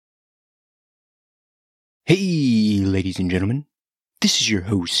Hey, ladies and gentlemen, this is your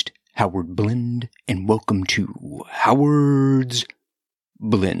host, Howard Blend, and welcome to Howard's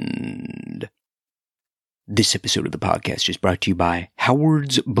Blend. This episode of the podcast is brought to you by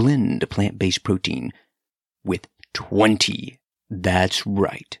Howard's Blend, plant-based protein with 20, that's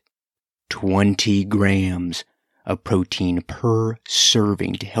right, 20 grams of protein per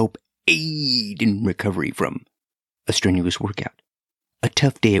serving to help aid in recovery from a strenuous workout, a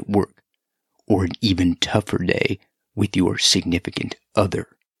tough day at work, or an even tougher day with your significant other.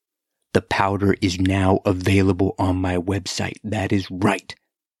 The powder is now available on my website. That is right.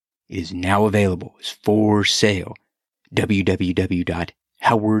 It is now available. It's for sale.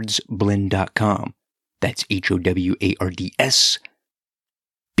 www.howardsblend.com. That's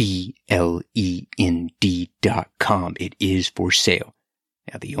HOWARDSBLEND.com. It is for sale.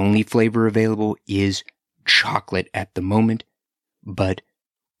 Now, the only flavor available is chocolate at the moment, but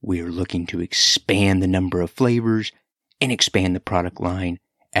we're looking to expand the number of flavors and expand the product line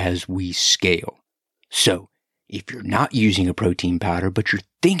as we scale. So, if you're not using a protein powder, but you're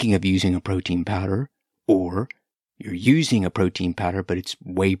thinking of using a protein powder, or you're using a protein powder, but it's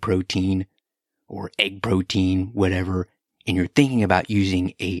whey protein or egg protein, whatever, and you're thinking about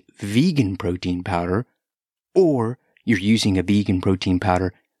using a vegan protein powder, or you're using a vegan protein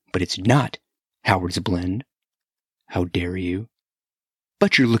powder, but it's not Howard's Blend, how dare you?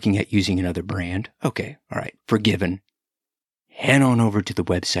 But you're looking at using another brand. Okay, all right, forgiven. Head on over to the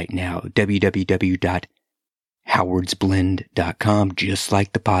website now, www.howardsblend.com, just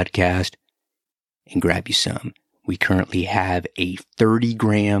like the podcast, and grab you some. We currently have a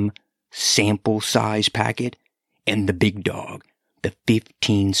 30-gram sample size packet and the big dog, the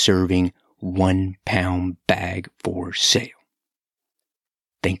 15-serving 1-pound bag for sale.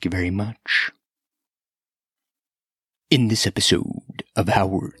 Thank you very much. In this episode of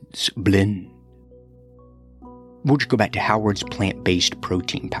Howard's Blend, we'll just go back to Howard's plant-based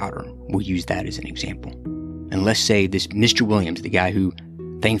protein powder. We'll use that as an example. And let's say this Mr. Williams, the guy who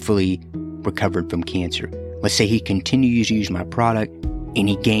thankfully recovered from cancer, let's say he continues to use my product and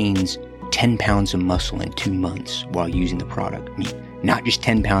he gains 10 pounds of muscle in 2 months while using the product. I mean, not just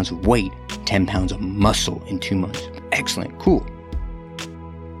 10 pounds of weight, 10 pounds of muscle in 2 months. Excellent, cool.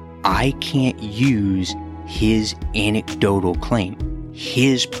 I can't use his anecdotal claim,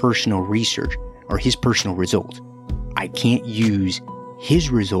 his personal research, or his personal results. I can't use his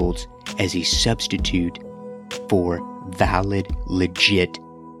results as a substitute for valid, legit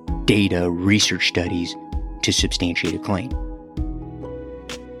data research studies to substantiate a claim.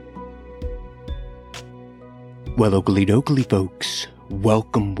 Well, oakley dokley, folks,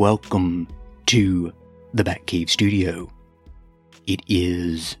 welcome to the Batcave Studio. It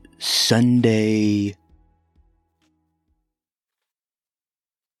is Sunday,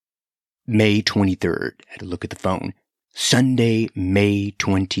 May 23rd. I had to look at the phone. Sunday, May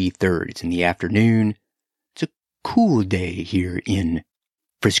 23rd. It's in the afternoon. It's a cool day here in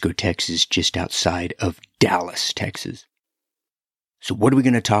Frisco, Texas, just outside of Dallas, Texas. So what are we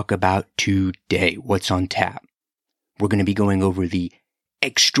going to talk about today? What's on tap? We're going to be going over the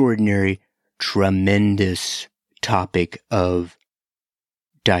extraordinary, tremendous topic of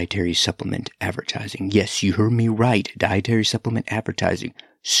dietary supplement advertising. Yes, you heard me right. Dietary supplement advertising.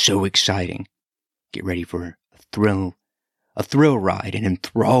 So exciting. Get ready for a thrill ride, an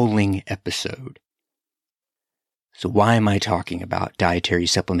enthralling episode. So why am I talking about dietary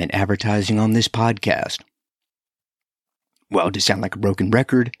supplement advertising on this podcast? Well, to sound like a broken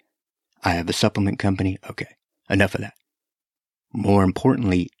record, I have a supplement company. Okay, enough of that. More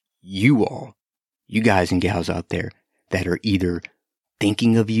importantly, you guys and gals out there that are either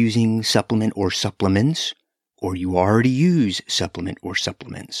thinking of using supplement or supplements, or you already use supplement or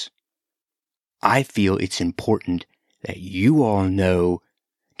supplements. I feel it's important that you all know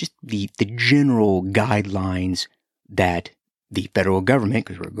just the general guidelines that the federal government,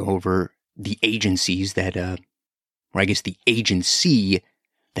 because we're going to go over the agencies that, or I guess the agency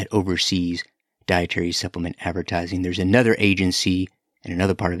that oversees dietary supplement advertising. There's another agency, and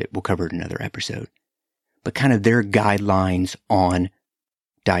another part of it we'll cover in another episode. But kind of their guidelines on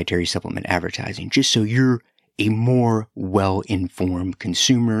dietary supplement advertising, just so you're a more well-informed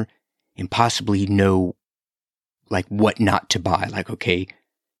consumer and possibly know like what not to buy. Like, okay,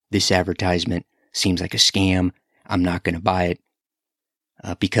 this advertisement seems like a scam. I'm not going to buy it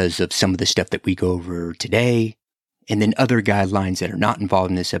because of some of the stuff that we go over today. And then other guidelines that are not involved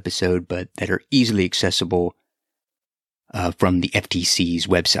in this episode, but that are easily accessible from the FTC's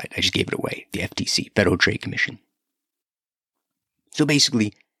website. I just gave it away. The FTC, Federal Trade Commission. So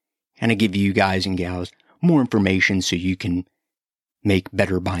basically, kind of give you guys and gals more information so you can make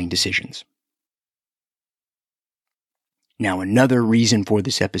better buying decisions. Now, another reason for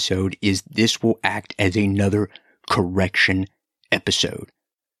this episode is this will act as another correction episode.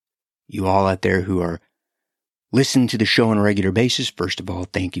 You all out there who are listening to the show on a regular basis, first of all,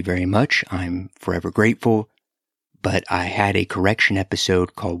 thank you very much. I'm forever grateful. But I had a correction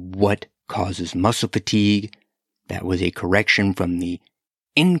episode called What Causes Muscle Fatigue. That was a correction from the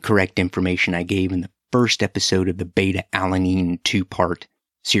incorrect information I gave in the first episode of the beta-alanine 2-part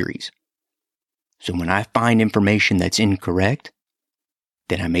series. So when I find information that's incorrect,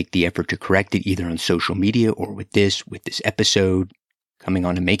 then I make the effort to correct it either on social media or with this episode, coming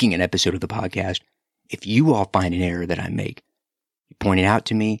on and making an episode of the podcast. If you all find an error that I make, you point it out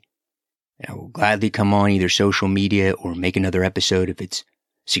to me, and I will gladly come on either social media or make another episode if it's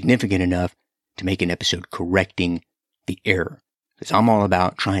significant enough to make an episode correcting the error. Because I'm all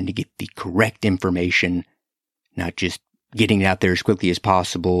about trying to get the correct information, not just getting it out there as quickly as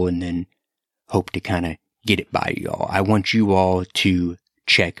possible and then hope to kind of get it by y'all. I want you all to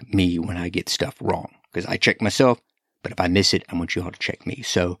check me when I get stuff wrong. Because I check myself, but if I miss it, I want you all to check me.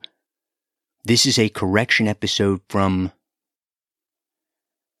 So this is a correction episode from,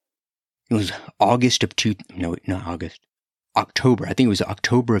 it was October. I think it was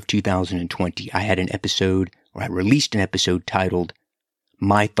October of 2020. I had an episode, or I released an episode titled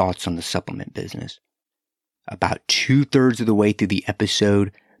My Thoughts on the Supplement Business. About 2/3 of the way through the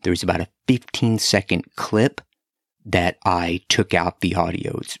episode, there was about a 15-second clip that I took out the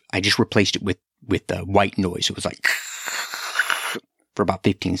audio. I just replaced it with white noise. It was like for about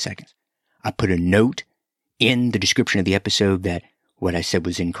 15 seconds. I put a note in the description of the episode that what I said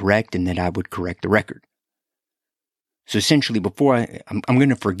was incorrect and that I would correct the record. So essentially, before I'm going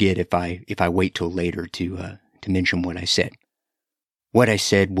to forget if I wait till later to mention what I said. What I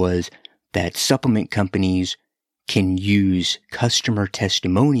said was that supplement companies can use customer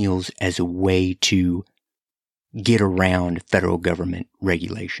testimonials as a way to get around federal government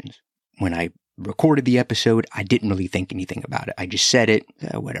regulations. When I recorded the episode, I didn't really think anything about it. I just said it,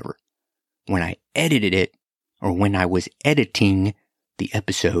 whatever. When I edited it, or when I was editing the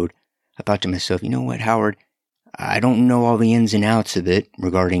episode, I thought to myself, you know what, Howard? I don't know all the ins and outs of it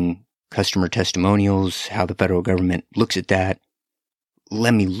regarding customer testimonials, how the federal government looks at that.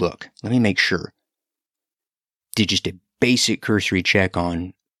 Let me look. Let me make sure. Did just a basic cursory check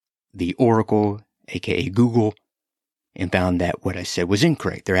on the Oracle, aka Google, and found that what I said was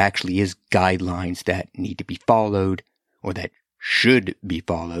incorrect. There actually is guidelines that need to be followed, or that should be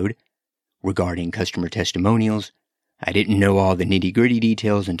followed, regarding customer testimonials. I didn't know all the nitty-gritty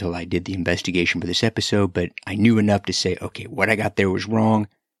details until I did the investigation for this episode, but I knew enough to say, okay, what I got there was wrong.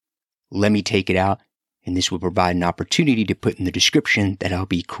 Let me take it out, and this will provide an opportunity to put in the description that I'll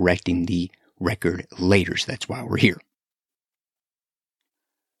be correcting the record later, so that's why we're here.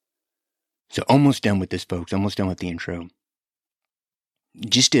 So almost done with this, folks. Almost done with the intro.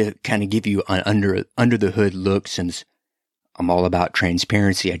 Just to kind of give you an under the hood look, since I'm all about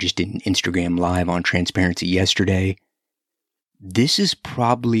transparency. I just did an Instagram live on transparency yesterday. This is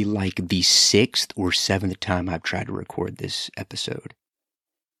probably like the 6th or 7th time I've tried to record this episode.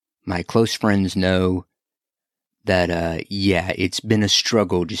 My close friends know that, it's been a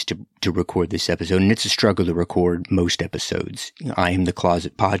struggle just to record this episode. And it's a struggle to record most episodes. You know, I am the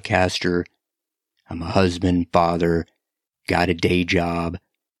closet podcaster. I'm a husband, father, got a day job.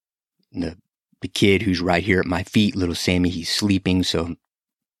 The kid who's right here at my feet, little Sammy, he's sleeping. So I'm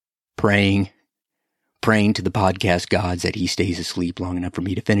praying to the podcast gods that he stays asleep long enough for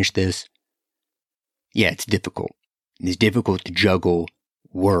me to finish this. Yeah, it's difficult. It's difficult to juggle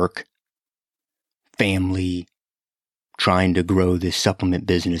work, family, trying to grow this supplement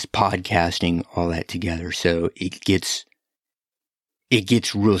business, podcasting, all that together. So it gets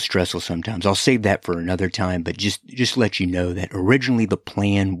real stressful sometimes. I'll save that for another time, but just let you know that originally the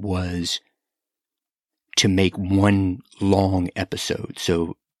plan was to make one long episode.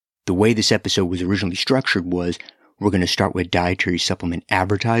 So the way this episode was originally structured was we're going to start with dietary supplement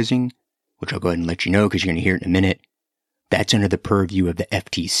advertising, which I'll go ahead and let you know because you're going to hear it in a minute. That's under the purview of the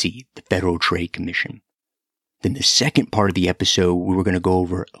FTC, the Federal Trade Commission. Then the second part of the episode, we were going to go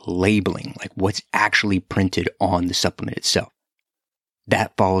over labeling, like what's actually printed on the supplement itself.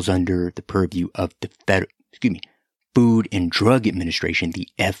 That falls under the purview of the Food and Drug Administration, the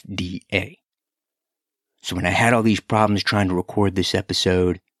FDA. So when I had all these problems trying to record this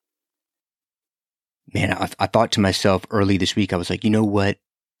episode, man, I thought to myself early this week, I was like, you know what?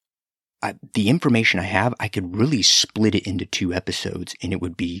 The information I have, I could really split it into 2 episodes and it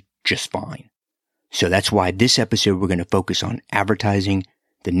would be just fine. So that's why this episode we're going to focus on advertising.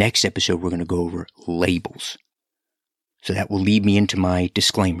 The next episode we're going to go over labels. So that will lead me into my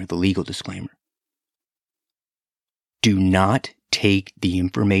disclaimer, the legal disclaimer. Do not take the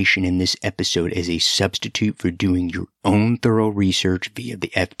information in this episode as a substitute for doing your own thorough research via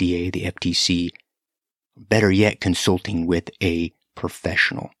the FDA, the FTC, better yet, consulting with a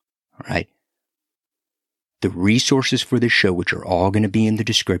professional. All right. The resources for the show, which are all going to be in the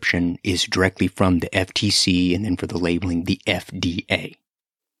description, is directly from the FTC, and then for the labeling, the FDA.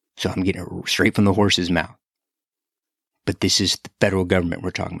 So I'm getting it straight from the horse's mouth. But this is the federal government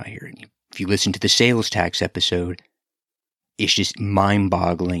we're talking about here. And if you listen to the sales tax episode, it's just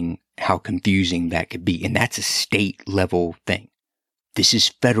mind-boggling how confusing that could be. And that's a state-level thing. This is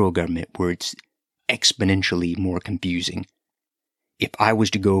federal government where it's exponentially more confusing. If I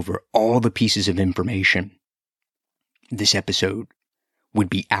was to go over all the pieces of information, this episode would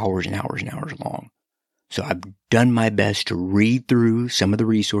be hours and hours and hours long. So I've done my best to read through some of the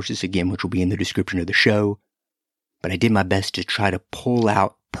resources, again, which will be in the description of the show. But I did my best to try to pull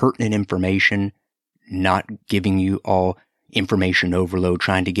out pertinent information, not giving you all information overload,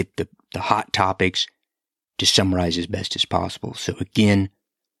 trying to get the hot topics to summarize as best as possible. So again,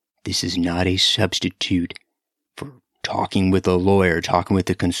 this is not a substitute for talking with a lawyer, talking with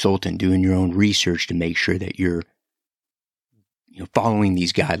a consultant, doing your own research to make sure that you're following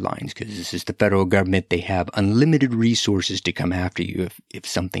these guidelines, because this is the federal government. They have unlimited resources to come after you if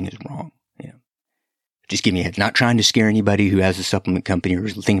something is wrong. Just give me a head. Not trying to scare anybody who has a supplement company or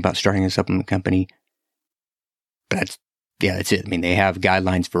is thinking about starting a supplement company. But that's it. I mean, they have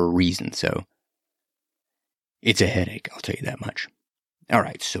guidelines for a reason, so it's a headache, I'll tell you that much. All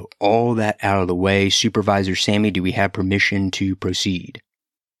right, so all that out of the way, Supervisor Sammy, do we have permission to proceed?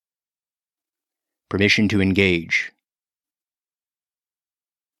 Permission to engage.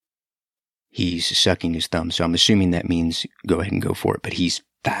 He's sucking his thumb, so I'm assuming that means go ahead and go for it, but he's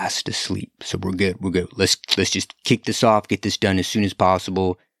fast asleep, so we're good. Let's just kick this off, get this done as soon as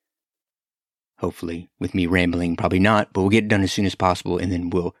possible. Hopefully, with me rambling, probably not, but we'll get it done as soon as possible, and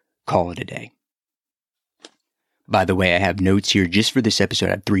then we'll call it a day. By the way, I have notes here just for this episode.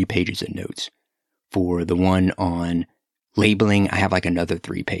 I have 3 pages of notes. For the one on labeling, I have like another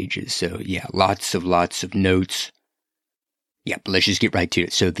 3 pages. So yeah, lots of notes. Yeah, but let's just get right to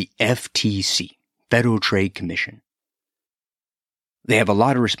it. So the FTC, Federal Trade Commission, they have a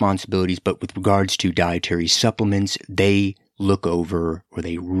lot of responsibilities, but with regards to dietary supplements, they look over, or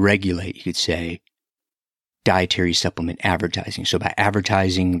they regulate, you could say, dietary supplement advertising. So by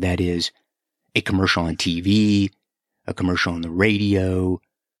advertising, that is a commercial on TV, a commercial on the radio,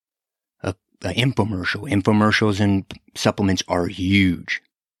 an infomercial. Infomercials and supplements are huge.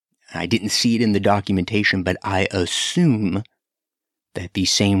 I didn't see it in the documentation, but I assume that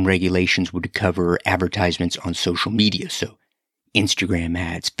these same regulations would cover advertisements on social media. So Instagram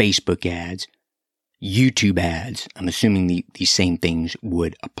ads, Facebook ads, YouTube ads. I'm assuming these same things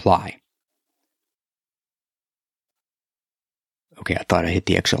would apply. Okay, I thought I hit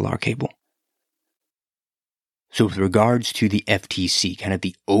the XLR cable. So with regards to the FTC, kind of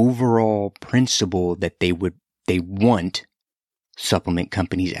the overall principle that they want supplement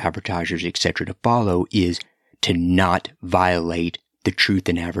companies, advertisers, etc. to follow is to not violate the Truth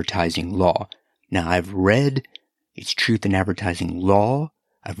in Advertising law. Now, I've read its Truth in Advertising law,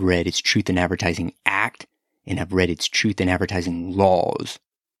 I've read its Truth in Advertising Act, and I've read its Truth in Advertising laws.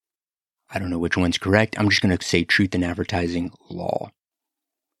 I don't know which one's correct. I'm just going to say Truth in Advertising law.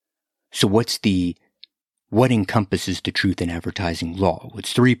 So what encompasses the Truth in Advertising law? Well,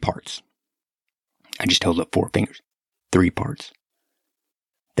 it's 3 parts. I just held up 4 fingers. 3 parts.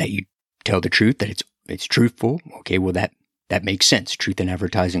 That you tell the truth, that it's truthful. Okay, well that makes sense. Truth in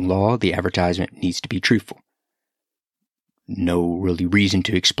Advertising law, the advertisement needs to be truthful. No really reason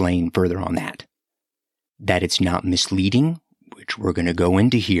to explain further on that. That it's not misleading, which we're going to go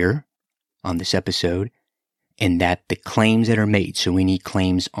into here on this episode, and that the claims that are made, so any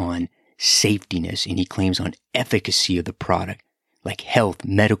claims on safetiness, any claims on efficacy of the product, like health,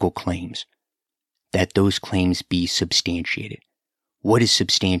 medical claims, that those claims be substantiated. What does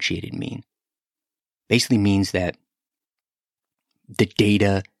substantiated mean? Basically means that the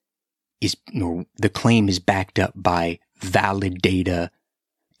data the claim is backed up by valid data,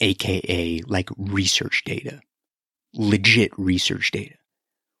 aka like research data, legit research data.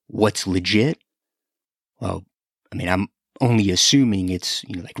 What's legit? Well, I mean, I'm only assuming it's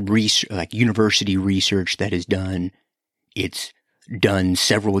like university research that is done. It's done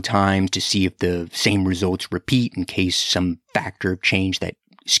several times to see if the same results repeat in case some factor of change that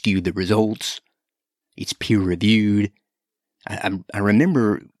skewed the results. It's peer reviewed. I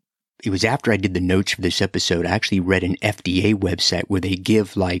remember it was after I did the notes for this episode, I actually read an FDA website where they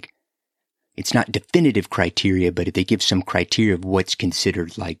give it's not definitive criteria, but they give some criteria of what's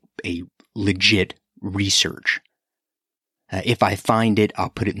considered like a legit research. If I find it, I'll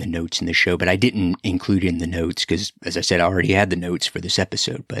put it in the notes in the show, but I didn't include it in the notes because, as I said, I already had the notes for this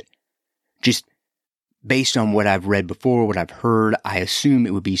episode. But just based on what I've read before, what I've heard, I assume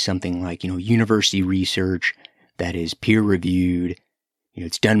it would be something like, university research that is peer-reviewed.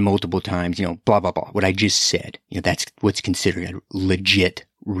 It's done multiple times, blah, blah, blah. What I just said, that's what's considered legit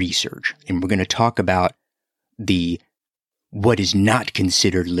research. And we're going to talk about what is not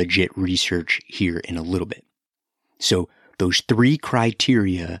considered legit research here in a little bit. So those 3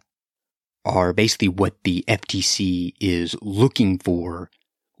 criteria are basically what the FTC is looking for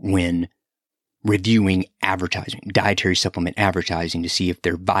when reviewing advertising, dietary supplement advertising, to see if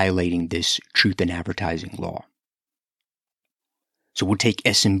they're violating this truth in advertising law. So we'll take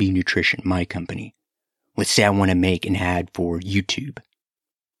SMB Nutrition, my company. Let's say I want to make an ad for YouTube.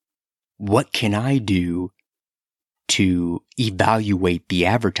 What can I do to evaluate the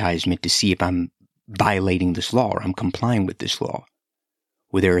advertisement to see if I'm violating this law or I'm complying with this law?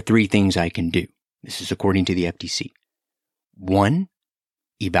 Well, there are 3 things I can do. This is according to the FTC. 1,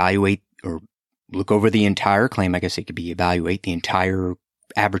 evaluate or look over the entire claim. I guess it could be evaluate the entire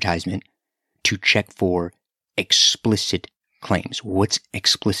advertisement to check for explicit claims. What's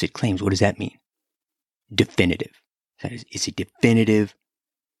explicit claims? What does that mean? Definitive. That is, it's a definitive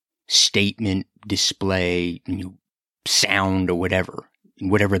statement, display, sound, or whatever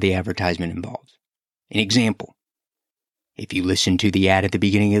the advertisement involves. An example. If you listen to the ad at the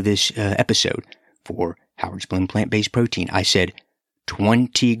beginning of this episode for Howard's Blend Plant-Based Protein, I said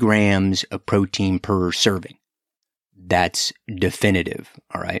 20 grams of protein per serving. That's definitive,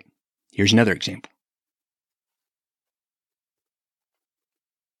 all right? Here's another example.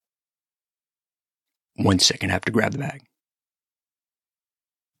 One second, I have to grab the bag.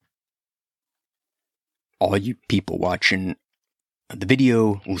 All you people watching the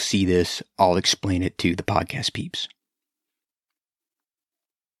video will see this. I'll explain it to the podcast peeps.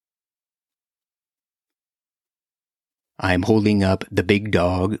 I'm holding up the big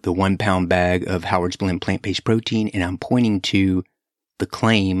dog, the 1-pound bag of Howard's Blend Plant-Based Protein, and I'm pointing to the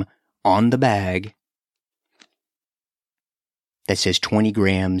claim on the bag that says 20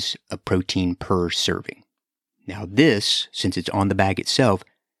 grams of protein per serving. Now this, since it's on the bag itself,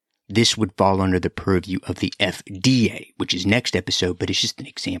 this would fall under the purview of the FDA, which is next episode, but it's just an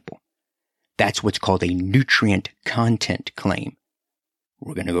example. That's what's called a nutrient content claim.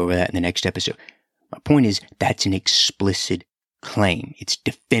 We're going to go over that in the next episode. My point is, that's an explicit claim. It's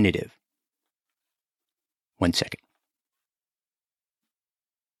definitive. One second.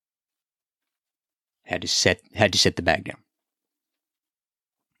 Had to set the bag down.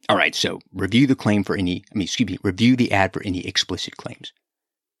 All right, so review the ad for any explicit claims.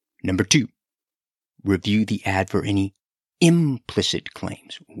 Number 2, review the ad for any implicit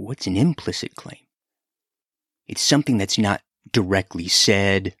claims. What's an implicit claim? It's something that's not directly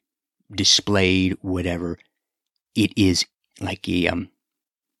said, displayed, whatever. It is like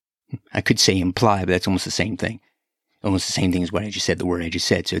I could say imply, but that's almost the same thing. Almost the same thing as what I just said, the word I just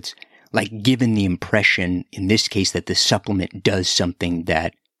said. So it's like given the impression, in this case, that the supplement does something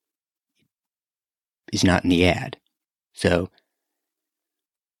that is not in the ad. So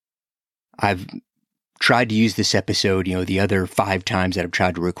I've tried to use this episode, the other 5 times that I've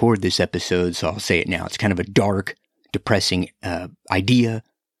tried to record this episode, so I'll say it now. It's kind of a dark, depressing idea,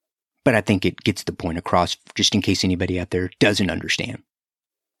 but I think it gets the point across just in case anybody out there doesn't understand.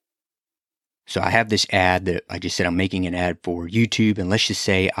 So I have this ad that I just said I'm making an ad for YouTube, and let's just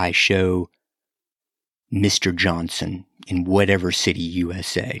say I show Mr. Johnson in whatever city,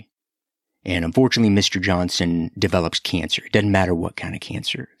 USA. And unfortunately, Mr. Johnson develops cancer. It doesn't matter what kind of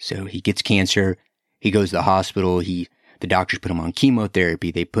cancer. So he gets cancer. He goes to the hospital. The doctors put him on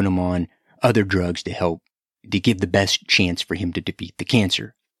chemotherapy. They put him on other drugs to give the best chance for him to defeat the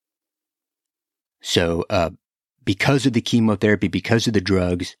cancer. So, because of the chemotherapy, because of the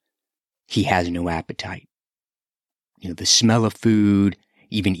drugs, he has no appetite. The smell of food,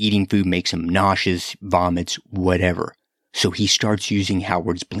 even eating food makes him nauseous, vomits, whatever. So he starts using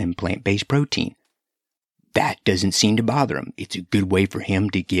Howard's Blend Plant-Based Protein. That doesn't seem to bother him. It's a good way for him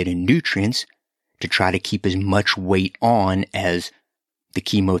to get in nutrients to try to keep as much weight on as the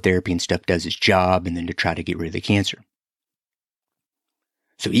chemotherapy and stuff does its job, and then to try to get rid of the cancer.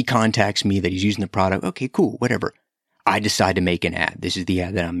 So he contacts me that he's using the product. Okay, cool, whatever. I decide to make an ad. This is the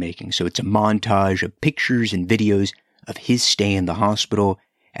ad that I'm making. So it's a montage of pictures and videos of his stay in the hospital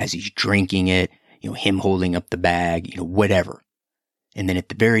as he's drinking it, him holding up the bag, whatever. And then at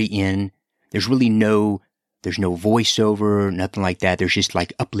the very end, there's no voiceover, nothing like that. There's just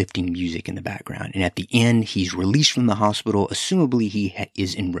like uplifting music in the background. And at the end, he's released from the hospital. Assumably he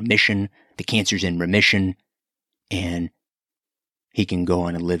is in remission. The cancer's in remission. And he can go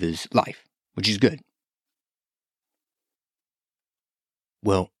on and live his life, which is good.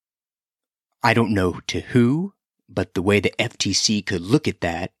 Well, I don't know to who, but the way the FTC could look at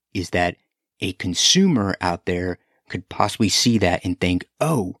that is that a consumer out there could possibly see that and think,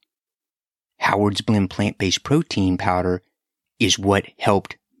 oh, Howard's Blend plant-based protein powder is what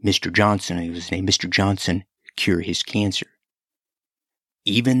helped Mr. Johnson, it was his name, Mr. Johnson, cure his cancer.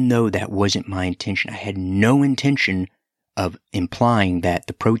 Even though that wasn't my intention, I had no intention of implying that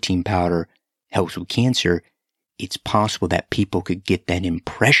the protein powder helps with cancer. It's possible that people could get that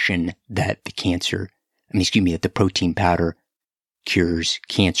impression that that the protein powder cures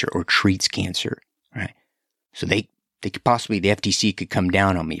cancer or treats cancer, right? So they could possibly, the FTC could come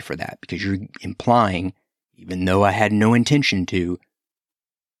down on me for that because you're implying, even though I had no intention to,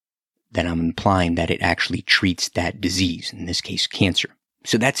 that I'm implying that it actually treats that disease, in this case, cancer.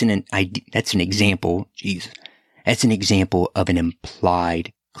 So that's an example, that's an example of an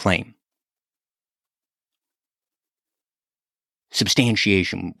implied claim.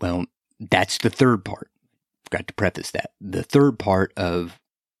 Substantiation, well, that's the third part. Forgot to preface that. The third part of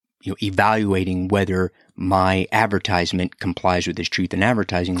evaluating whether my advertisement complies with this truth in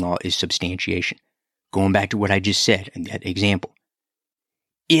advertising law is substantiation. Going back to what I just said in that example.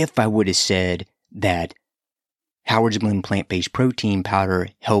 If I would have said that Howard's Blend plant-based protein powder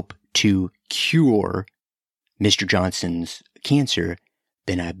helped to cure Mr. Johnson's cancer,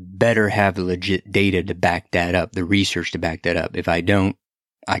 then I better have legit data to back that up, the research to back that up. If I don't,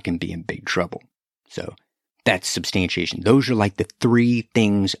 I can be in big trouble. So that's substantiation. Those are like the three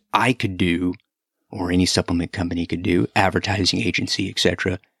things I could do, or any supplement company could do, advertising agency,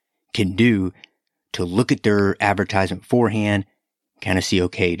 etc., can do to look at their advertisement beforehand, kind of see,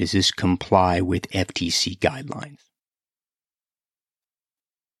 okay, does this comply with FTC guidelines?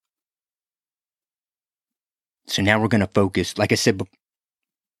 So now we're going to focus, like I said,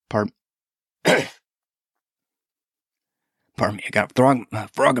 pardon me, I got a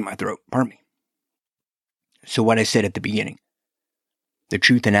frog in my throat, pardon me. So what I said at the beginning, the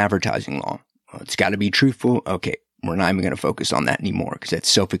truth in advertising law, well, it's got to be truthful. Okay, we're not even going to focus on that anymore because that's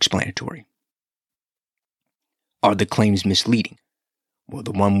self-explanatory. Are the claims misleading? Well,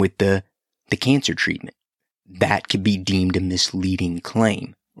 the one with the cancer treatment, that could be deemed a misleading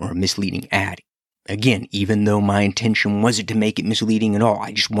claim or a misleading ad. Again, even though my intention wasn't to make it misleading at all,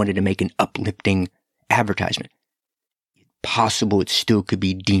 I just wanted to make an uplifting advertisement. It's possible it still could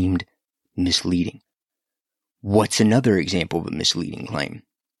be deemed misleading. What's another example of a misleading claim?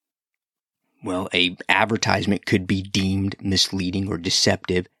 Well, a advertisement could be deemed misleading or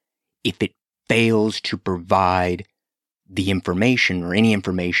deceptive if it fails to provide the information or any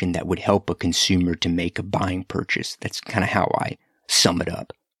information that would help a consumer to make a buying purchase. That's kind of how I sum it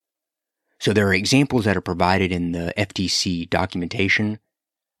up. So there are examples that are provided in the FTC documentation.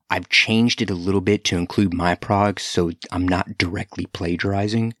 I've changed it a little bit to include my products, so I'm not directly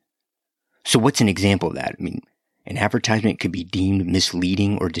plagiarizing. So what's an example of that? I mean, an advertisement could be deemed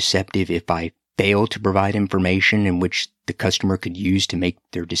misleading or deceptive if I fail to provide information in which the customer could use to make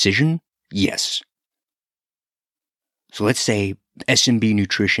their decision? Yes. So let's say SMB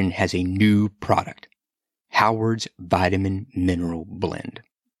Nutrition has a new product, Howard's Vitamin Mineral Blend.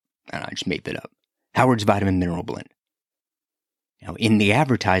 And I just made that up. Howard's Vitamin Mineral Blend. Now, in the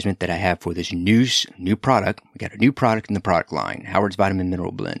advertisement that I have for this new product, we got a new product in the product line, Howard's Vitamin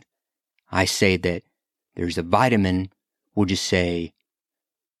Mineral Blend. I say that there's a vitamin, we'll just say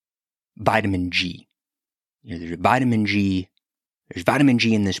vitamin G. There's vitamin G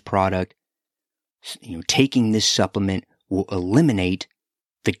in this product. Taking this supplement will eliminate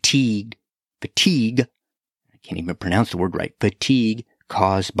fatigue, I can't even pronounce the word right, fatigue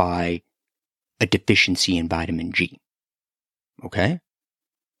caused by a deficiency in vitamin G. Okay?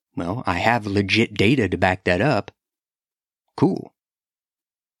 Well, I have legit data to back that up. Cool.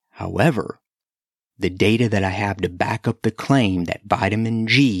 However, the data that I have to back up the claim that vitamin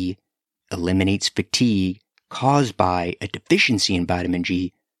G eliminates fatigue caused by a deficiency in vitamin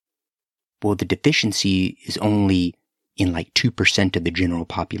G, well, the deficiency is only in like 2% of the general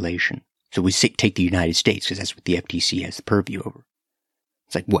population. So we take the United States because that's what the FTC has the purview over.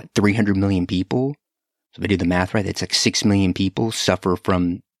 It's like, 300 million people? So if I do the math right, that's like 6 million people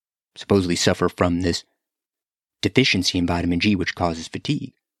supposedly suffer from this deficiency in vitamin G, which causes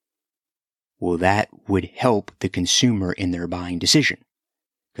fatigue. Well, that would help the consumer in their buying decision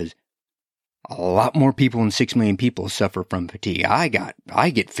because a lot more people than 6 million people suffer from fatigue. I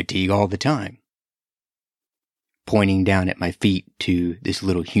get fatigue all the time. Pointing down at my feet to this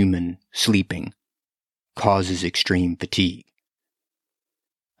little human sleeping causes extreme fatigue.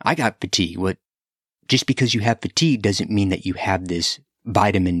 I got fatigue. just because you have fatigue doesn't mean that you have this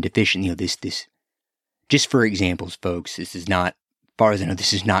vitamin deficiency, this, just for examples, folks, this is not, as far as I know,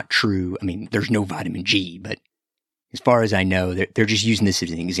 this is not true. I mean, there's no vitamin G, but as far as I know, they're just using this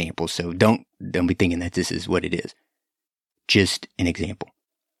as an example. So don't be thinking that this is what it is. Just an example.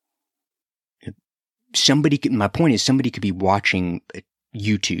 My point is somebody could be watching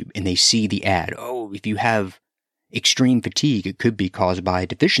YouTube and they see the ad. Oh, if you have extreme fatigue, it could be caused by a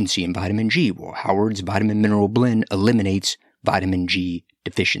deficiency in vitamin G. Well, Howard's Vitamin Mineral Blend eliminates vitamin G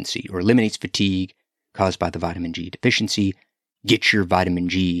deficiency or eliminates fatigue caused by the vitamin G deficiency. Get your vitamin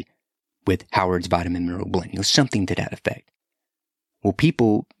G with Howard's Vitamin Mineral Blend. Something to that effect. Well,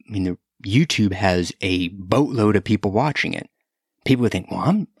 YouTube has a boatload of people watching it. People would think,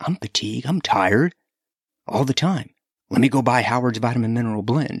 well, I'm fatigued, I'm tired all the time. Let me go buy Howard's Vitamin Mineral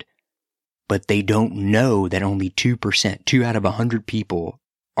Blend. But they don't know that only 2%, 2 out of 100 people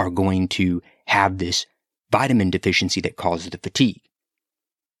are going to have this vitamin deficiency that causes the fatigue.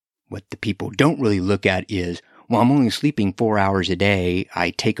 What the people don't really look at is, well, I'm only sleeping 4 hours a day.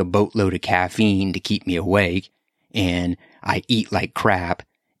 I take a boatload of caffeine to keep me awake, and I eat like crap,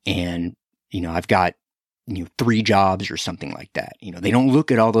 and, I've got, 3 jobs or something like that. They don't look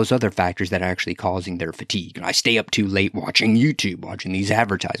at all those other factors that are actually causing their fatigue. I stay up too late watching YouTube, watching these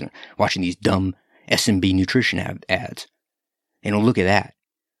advertisements, watching these dumb S&B nutrition ads. They don't look at that.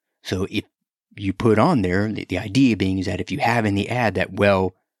 So if you put on there, the idea being is that if you have in the ad that,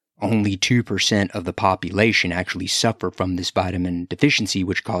 well, only 2% of the population actually suffer from this vitamin deficiency,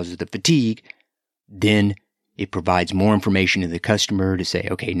 which causes the fatigue, then it provides more information to the customer to say,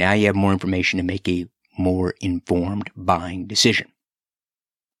 okay, now you have more information to make a more informed buying decision.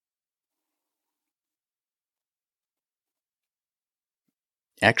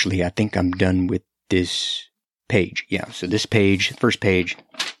 Actually, I think I'm done with this page. Yeah, so this page, first page,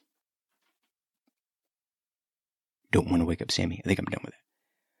 don't want to wake up Sammy. I think I'm done with that.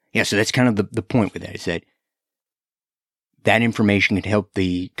 Yeah, so that's kind of the point with that, is that information can help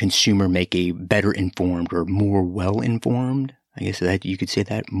the consumer make a better informed or more well-informed, I guess that you could say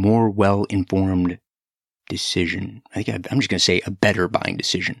that, more well-informed decision. I think I'm just going to say a better buying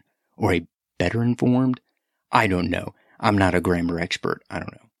decision or a better informed. I don't know. I'm not a grammar expert. I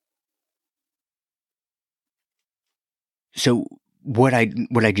don't know. So what I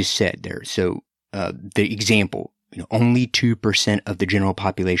just said there. So the example, only 2% of the general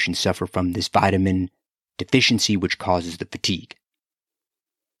population suffer from this vitamin deficiency, which causes the fatigue.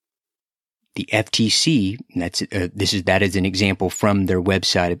 The FTC, and that is an example from their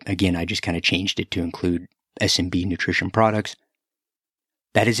website. Again, I just kind of changed it to include S&B nutrition products.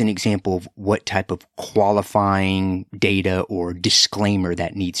 That is an example of what type of qualifying data or disclaimer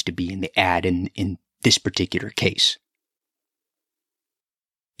that needs to be in the ad in this particular case.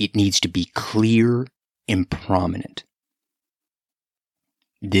 It needs to be clear and prominent.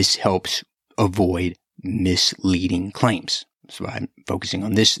 This helps avoid misleading claims. That's why I'm focusing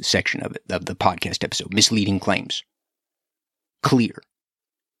on this section of the podcast episode. Misleading claims. Clear.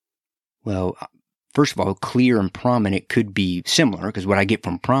 Well, first of all, clear and prominent could be similar, because what I get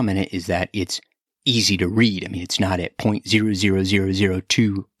from prominent is that it's easy to read. I mean, it's not at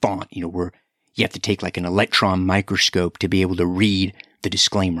 0.00002 font, where you have to take like an electron microscope to be able to read the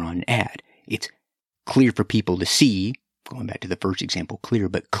disclaimer on an ad. It's clear for people to see, going back to the first example, clear,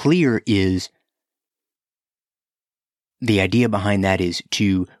 but clear is, the idea behind that is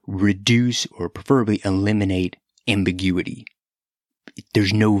to reduce or preferably eliminate ambiguity.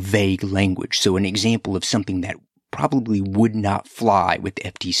 There's no vague language. So an example of something that probably would not fly with the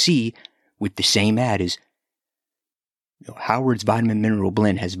FTC with the same ad is, Howard's Vitamin Mineral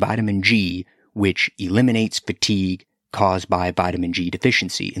Blend has vitamin G, which eliminates fatigue caused by vitamin G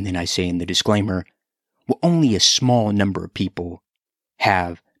deficiency. And then I say in the disclaimer, well, only a small number of people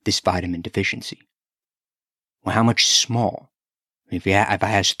have this vitamin deficiency. Well, how much small? If I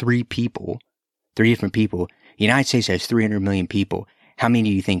ask 3 different people, the United States has 300 million people. How many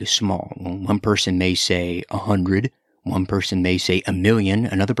do you think is small? Well, one person may say 100. One person may say 1 million.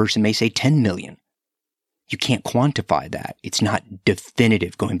 Another person may say 10 million. You can't quantify that. It's not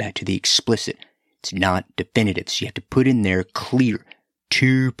definitive, going back to the explicit. It's not definitive. So you have to put in there clear,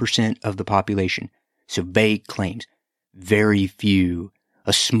 2% of the population. So vague claims, very few,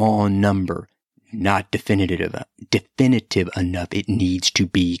 a small number, not definitive enough. It needs to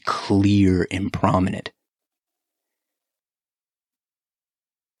be clear and prominent.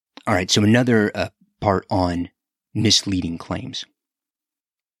 All right, so another part on misleading claims.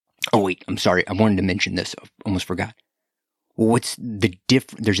 Oh, wait, I'm sorry. I wanted to mention this. I almost forgot. Well, what's the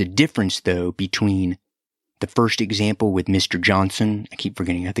there's a difference, though, between the first example with Mr. Johnson, I keep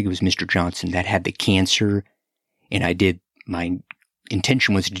forgetting, I think it was Mr. Johnson that had the cancer, and my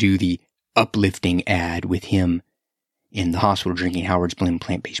intention was to do the uplifting ad with him in the hospital drinking Howard's Blend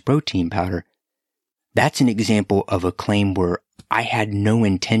plant-based protein powder. That's an example of a claim where I had no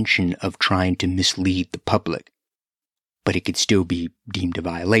intention of trying to mislead the public, but it could still be deemed a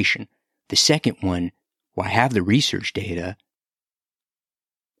violation. The second one, well, I have the research data.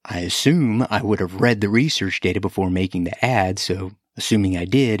 I assume I would have read the research data before making the ad, so assuming I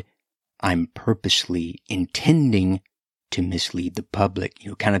did, I'm purposely intending to mislead the public,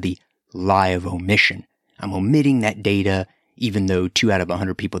 kind of the lie of omission. I'm omitting that data, even though 2 out of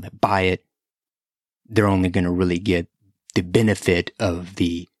 100 people that buy it, they're only going to really get the benefit of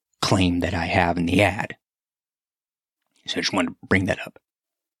the claim that I have in the ad. So I just wanted to bring that up.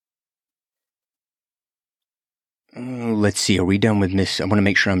 Let's see, are we done with I want to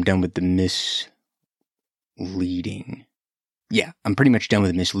make sure I'm done with the misleading. Yeah, I'm pretty much done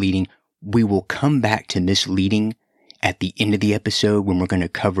with the misleading. We will come back to misleading at the end of the episode when we're going to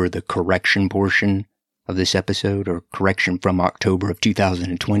cover the correction portion of this episode, or correction from October of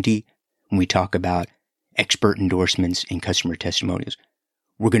 2020, when we talk about expert endorsements and customer testimonials.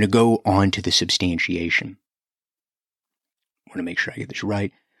 We're going to go on to the substantiation. I want to make sure I get this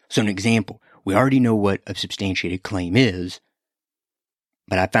right. So an example, we already know what a substantiated claim is,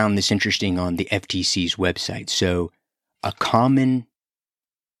 but I found this interesting on the FTC's website. So a common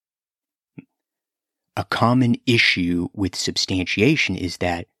issue with substantiation is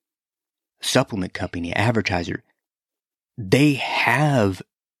that a supplement company, advertiser, they have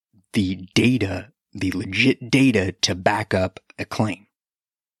the data, the legit data to back up a claim.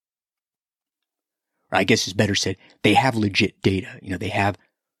 Or I guess it's better said, they have legit data. They have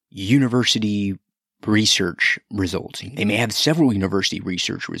university research results. They may have several university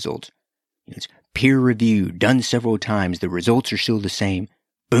research results. It's peer reviewed, done several times. The results are still the same.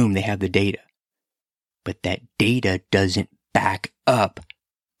 Boom, they have the data. But that data doesn't back up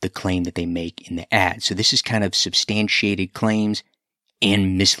the claim that they make in the ad. So this is kind of substantiated claims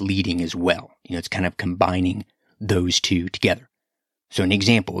and misleading as well. It's kind of combining those two together. So an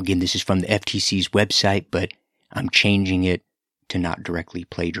example, again, this is from the FTC's website, but I'm changing it to not directly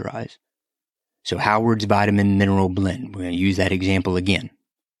plagiarize. So Howard's Vitamin Mineral Blend, we're going to use that example again.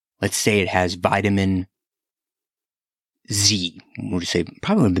 Let's say it has vitamin Z. We'll just say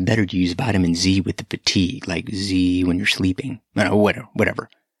probably would be better to use vitamin Z with the fatigue, like Z when you're sleeping. Whatever.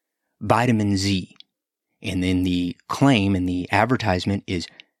 Vitamin Z. And then the claim in the advertisement is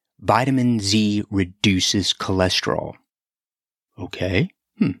vitamin Z reduces cholesterol. Okay.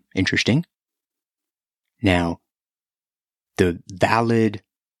 Interesting. Now, the valid,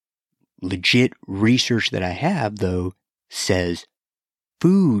 legit research that I have, though, says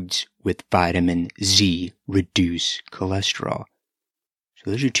foods with vitamin Z reduce cholesterol.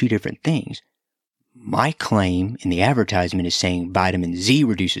 So those are two different things. My claim in the advertisement is saying vitamin Z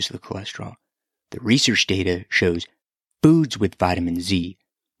reduces the cholesterol. The research data shows foods with vitamin Z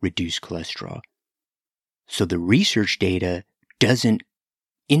reduce cholesterol. So the research data doesn't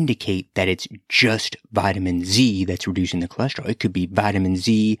indicate that it's just vitamin Z that's reducing the cholesterol. It could be vitamin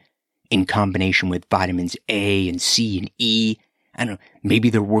Z in combination with vitamins A and C and E. I don't know, maybe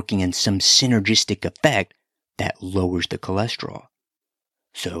they're working in some synergistic effect that lowers the cholesterol.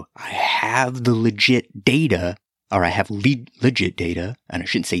 So I have the legit data, or I have legit data, and I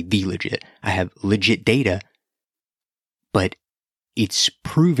shouldn't say the legit, I have legit data, but it's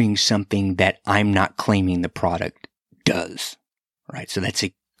proving something that I'm not claiming the product does, right? So that's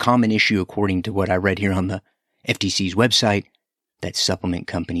a common issue according to what I read here on the FTC's website that supplement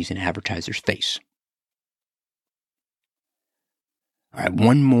companies and advertisers face. All right,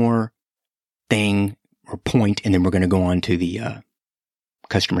 one more thing or point, and then we're going to go on to the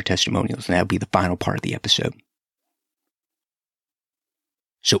customer testimonials, and that'll be the final part of the episode.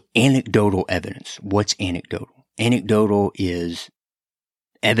 So anecdotal evidence. What's anecdotal? Anecdotal is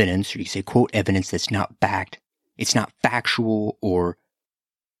evidence, or you say, quote, evidence that's not backed. It's not factual or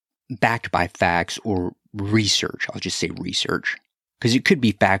backed by facts or research. I'll just say research, because it could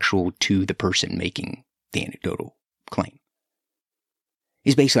be factual to the person making the anecdotal claim.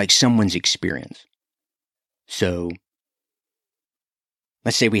 It's basically like someone's experience. So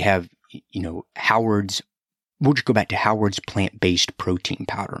let's say we have, Howard's, we'll just go back to Howard's plant-based protein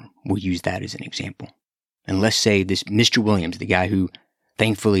powder. We'll use that as an example. And let's say this Mr. Williams, the guy who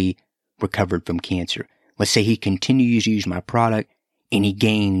thankfully recovered from cancer, let's say he continues to use my product and he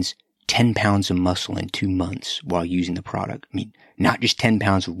gains 10 pounds of muscle in 2 months while using the product. I mean, not just 10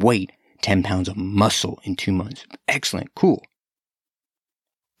 pounds of weight, 10 pounds of muscle in 2 months. Excellent. Cool.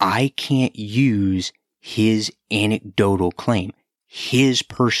 I can't use his anecdotal claim, his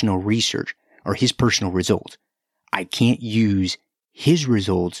personal research, or his personal results. I can't use his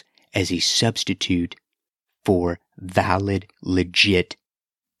results as a substitute for valid, legit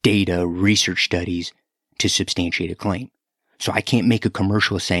data, research studies to substantiate a claim. So I can't make a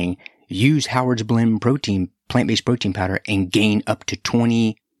commercial saying, use Howard's Blend plant-based protein powder and gain up to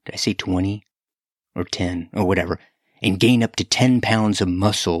 20, did I say 20? Or 10, or whatever, and gain up to 10 pounds of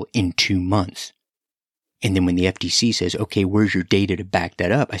muscle in 2 months. And then when the FTC says, okay, where's your data to back that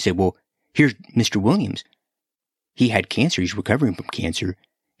up? I say, well, here's Mr. Williams. He had cancer. He's recovering from cancer.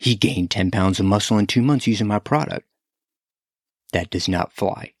 He gained 10 pounds of muscle in 2 months using my product. That does not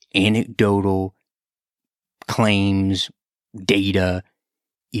fly. Anecdotal claims, data,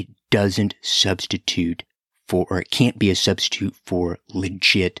 it doesn't substitute for, or it can't be a substitute for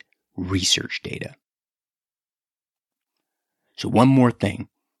legit research data. So one more thing.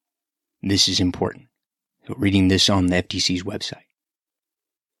 This is important. So reading this on the FTC's website.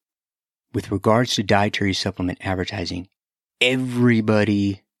 With regards to dietary supplement advertising,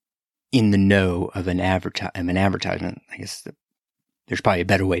 everybody in the know of an advertisement, I guess there's probably a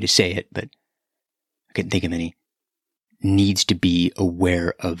better way to say it, but I couldn't think of any, needs to be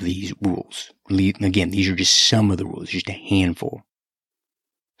aware of these rules. Again, these are just some of the rules, just a handful.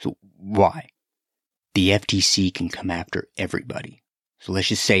 So why? The FTC can come after everybody. So let's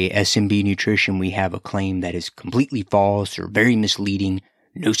just say SMB Nutrition, we have a claim that is completely false or very misleading,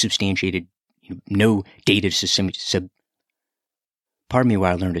 no substantiated, no data to pardon me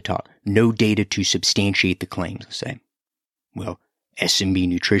while I learn to talk, no data to substantiate the claims, let's say. Well, SMB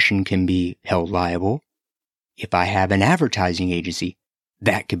Nutrition can be held liable. If I have an advertising agency,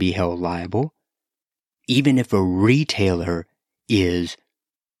 that could be held liable. Even if a retailer is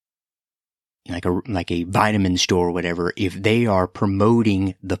like a vitamin store or whatever, if they are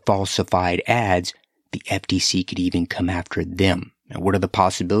promoting the falsified ads, the FTC could even come after them. Now, what are the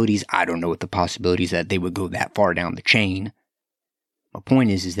possibilities? I don't know what the possibilities that they would go that far down the chain. My point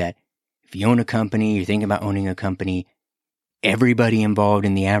is that if you own a company, you're thinking about owning a company, everybody involved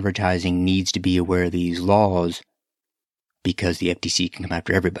in the advertising needs to be aware of these laws because the FTC can come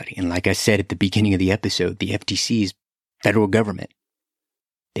after everybody. And like I said at the beginning of the episode, the FTC is federal government.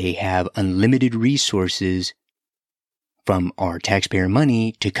 They have unlimited resources from our taxpayer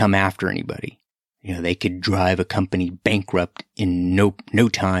money to come after anybody. They could drive a company bankrupt in no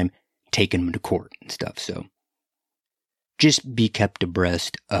time, taking them to court and stuff. So just be kept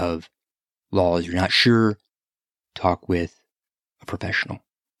abreast of laws. You're not sure, talk with a professional.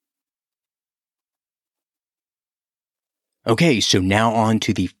 Okay, so now on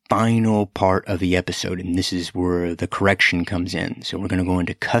to the final part of the episode, and this is where the correction comes in. So we're going to go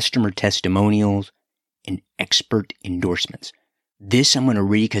into customer testimonials and expert endorsements. This I'm going to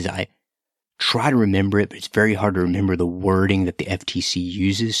read because I try to remember it, but it's very hard to remember the wording that the FTC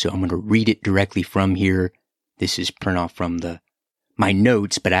uses. So I'm going to read it directly from here. This is print off from my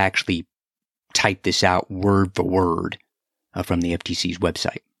notes, but I actually typed this out word for word from the FTC's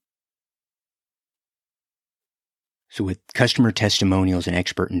website. So with customer testimonials and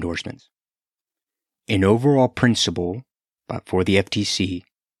expert endorsements, an overall principle for the FTC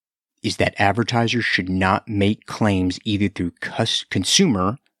is that advertisers should not make claims either through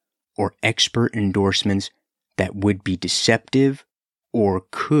consumer or expert endorsements that would be deceptive or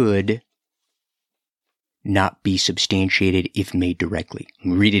could not be substantiated if made directly. Let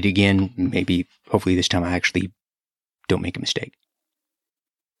me read it again. Hopefully this time I actually don't make a mistake.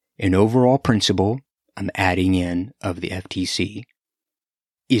 An overall principle I'm adding in of the FTC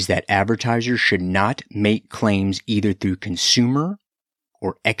is that advertisers should not make claims either through consumer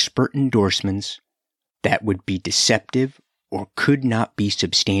or expert endorsements that would be deceptive or could not be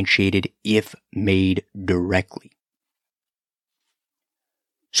substantiated if made directly.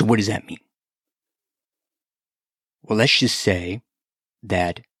 So what does that mean? Well, let's just say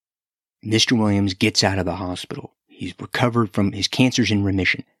that Mr. Williams gets out of the hospital. He's recovered from his cancer's in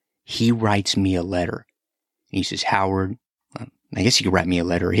remission. He writes me a letter. And he says, Howard, I guess you could write me a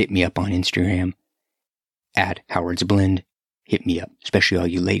letter or hit me up on Instagram at Howard's Blend. Hit me up. Especially all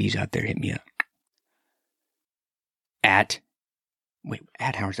you ladies out there, hit me up. At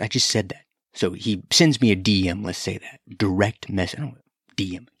Howard's, I just said that. So he sends me a DM, let's say that. Direct message.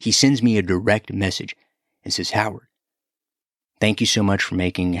 DM. He sends me a direct message and says, Howard, thank you so much for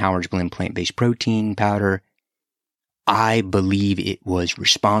making Howard's Blend plant-based protein powder. I believe it was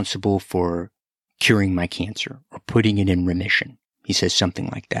responsible for curing my cancer or putting it in remission. He says something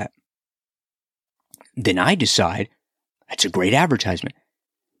like that. Then I decide that's a great advertisement.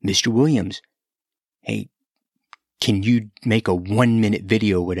 Mr. Williams, hey, can you make a 1-minute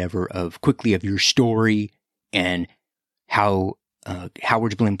video, whatever, of your story and how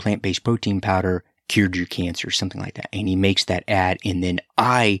Howard's Blend plant-based protein powder cured your cancer, something like that. And he makes that ad, and then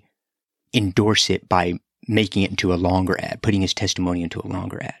I endorse it by making it into a longer ad, putting his testimony into a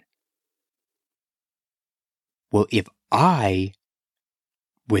longer ad. Well, if I,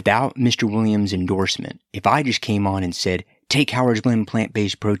 without Mr. Williams' endorsement, if I just came on and said, take Howard's Blend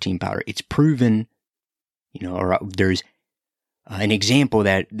plant-based protein powder, it's proven, or there's an example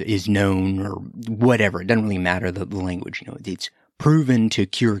that is known or whatever, it doesn't really matter the language, it's proven to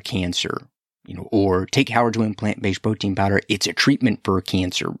cure cancer, or take Howard's Blend plant-based protein powder, it's a treatment for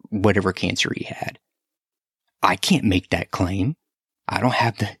cancer, whatever cancer he had. I can't make that claim. I don't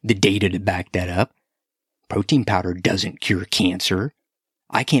have the data to back that up. Protein powder doesn't cure cancer.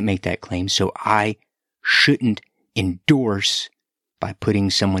 I can't make that claim, so I shouldn't endorse by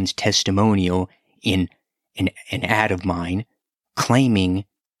putting someone's testimonial in an ad of mine claiming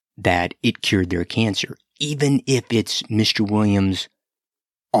that it cured their cancer, even if it's Mr. Williams'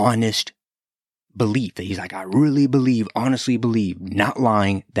 honest belief that he's like, I really believe, honestly believe, not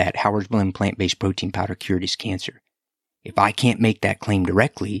lying, that Howard's Blend plant-based protein powder cured his cancer. If I can't make that claim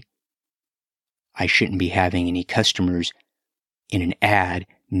directly, I shouldn't be having any customers in an ad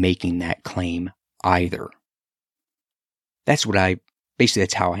making that claim either. That's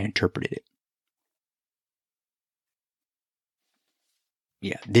how I interpreted it.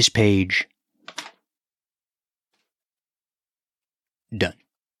 Yeah, this page, done.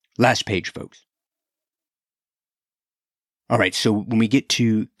 Last page, folks. All right, so when we get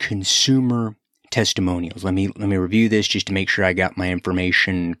to consumer testimonials, let me review this just to make sure I got my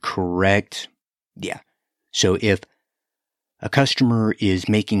information correct. Yeah. So if a customer is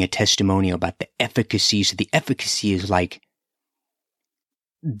making a testimonial about the efficacy, so the efficacy is like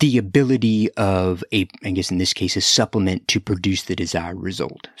the ability of I guess in this case, a supplement to produce the desired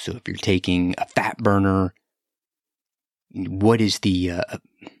result. So if you're taking a fat burner, what is the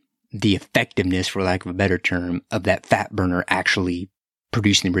effectiveness, for lack of a better term, of that fat burner actually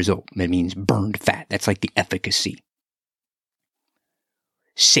producing the result? That means burned fat. That's like the efficacy.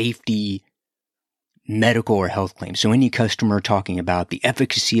 Safety, medical or health claims. So any customer talking about the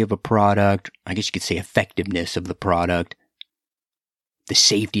efficacy of a product, I guess you could say effectiveness of the product, the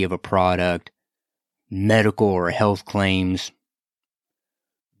safety of a product, medical or health claims,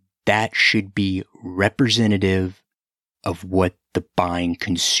 that should be representative of what the buying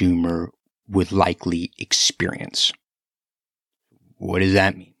consumer would likely experience. What does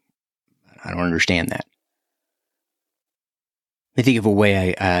that mean? I don't understand that. I think of a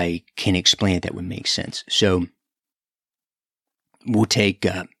way I can explain it that would make sense. So we'll take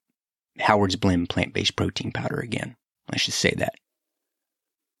Howard's Blend plant-based protein powder again. Let's just say that.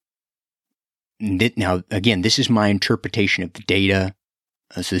 Now, again, this is my interpretation of the data.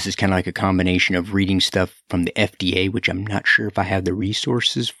 So this is kind of like a combination of reading stuff from the FDA, which I'm not sure if I have the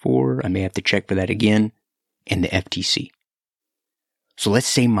resources for. I may have to check for that again, and the FTC. So let's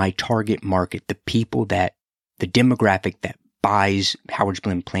say my target market, the demographic that buys Howard's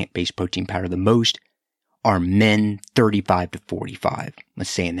Blend plant-based protein powder the most, are men 35 to 45.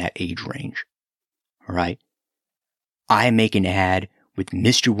 Let's say in that age range. All right. I make an ad with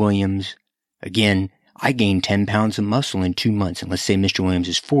Mr. Williams. Again, I gained 10 pounds of muscle in 2 months. And let's say Mr. Williams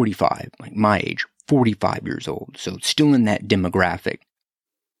is 45, like my age, 45 years old. So still in that demographic.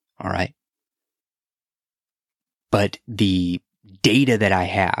 All right. But the data that I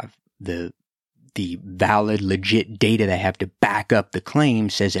have, the valid, legit data that I have to back up the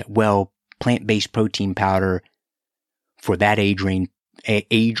claim says that, well, plant-based protein powder for that age range,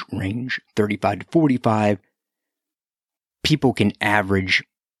 35 to 45, people can average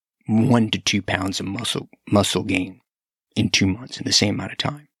 1 to 2 pounds of muscle gain in 2 months in the same amount of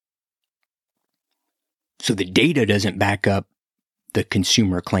time. So the data doesn't back up the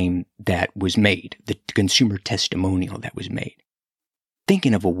consumer claim that was made, the consumer testimonial that was made.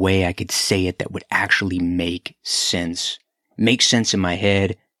 Thinking of a way I could say it that would actually make sense in my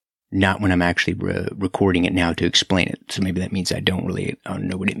head, not when I'm actually recording it now to explain it. So maybe that means I don't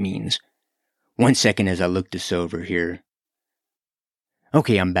know what it means. 1 second as I look this over here.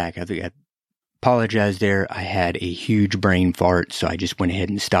 Okay, I'm back. I apologize there. I had a huge brain fart, so I just went ahead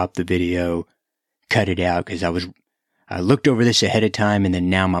and stopped the video, cut it out, because I looked over this ahead of time, and then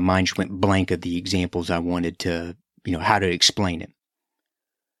now my mind just went blank of the examples I wanted to, how to explain it.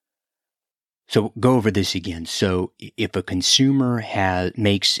 So go over this again. So if a consumer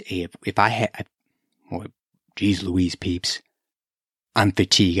geez Louise peeps, I'm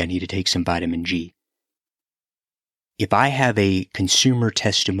fatigued. I need to take some vitamin G. If I have a consumer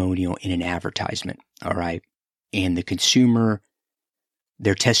testimonial in an advertisement, all right, and the consumer,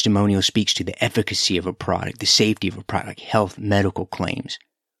 their testimonial speaks to the efficacy of a product, the safety of a product, like health, medical claims.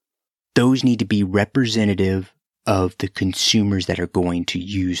 Those need to be representative of the consumers that are going to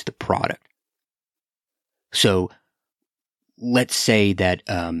use the product. So let's say that,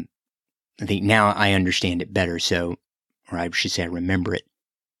 I think now I understand it better. So, or I should say I remember it.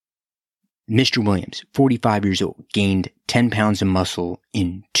 Mr. Williams, 45 years old, gained 10 pounds of muscle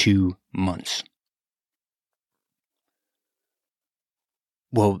in 2 months.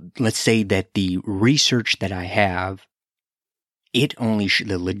 Well, let's say that the research that I have, it only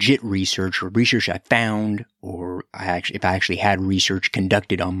the legit research or research I found, or if I actually had research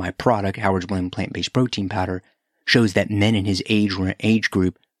conducted on my product, Howard's Blend plant-based protein powder, shows that men in his age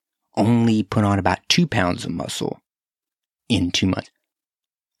group only put on about 2 pounds of muscle in 2 months.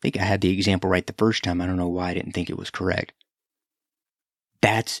 I think I had the example right the first time. I don't know why I didn't think it was correct.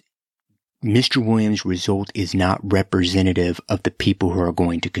 That's Mr. Williams' result is not representative of the people who are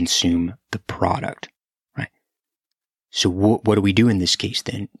going to consume the product, right? So what do we do in this case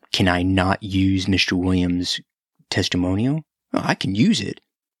then? Can I not use Mr. Williams' testimonial? Well, I can use it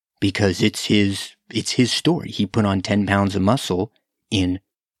because it's his story. He put on 10 pounds of muscle in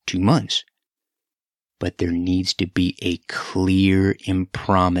 2 months. But there needs to be a clear and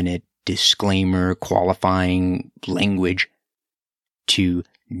prominent disclaimer, qualifying language to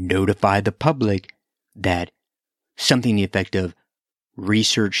notify the public that something to the effect of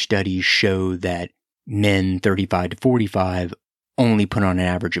research studies show that men 35 to 45 only put on an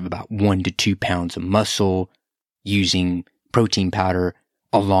average of about 1 to 2 pounds of muscle using protein powder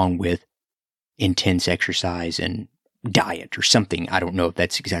along with intense exercise and diet or something. I don't know if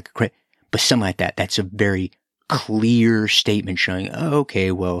that's exactly correct. But something like that, that's a very clear statement showing, oh,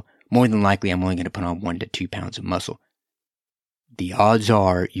 okay, well, more than likely I'm only going to put on 1 to 2 pounds of muscle. The odds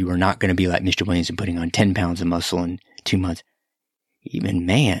are you are not going to be like Mr. Williams and putting on 10 pounds of muscle in 2 months. Even,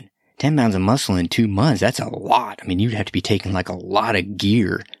 man, 10 pounds of muscle in 2 months, that's a lot. I mean, you'd have to be taking like a lot of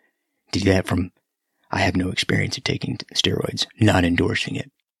gear to do that from, I have no experience of taking steroids, not endorsing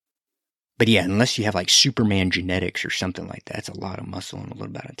it. But yeah, unless you have like Superman genetics or something like that, that's a lot of muscle in a little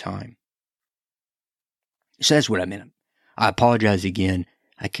bit of time. So that's what I meant. I apologize again.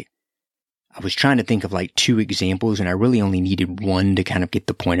 I was trying to think of like 2 examples, and I really only needed one to kind of get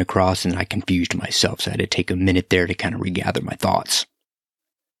the point across, and I confused myself. So I had to take a minute there to kind of regather my thoughts.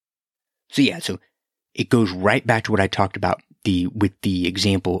 So yeah, so it goes right back to what I talked about with the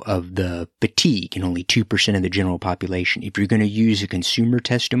example of the fatigue in only 2% of the general population. If you're going to use a consumer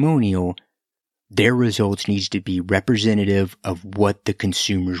testimonial, their results needs to be representative of what the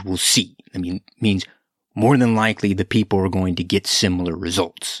consumers will see. I mean, it means more than likely the people are going to get similar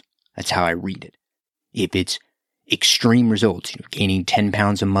results. That's how I read it. If it's extreme results, gaining 10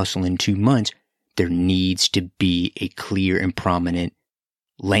 pounds of muscle in 2 months, there needs to be a clear and prominent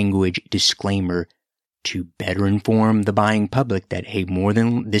language disclaimer to better inform the buying public that, hey,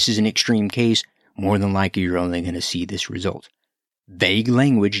 this is an extreme case, more than likely you're only going to see this result. Vague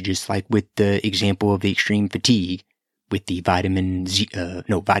language, just like with the example of the extreme fatigue with the vitamin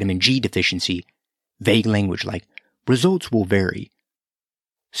G deficiency, vague language like results will vary.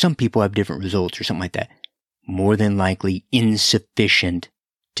 Some people have different results or something like that. More than likely insufficient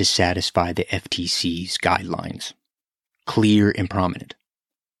to satisfy the FTC's guidelines. Clear and prominent.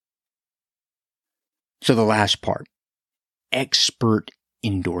 So the last part, expert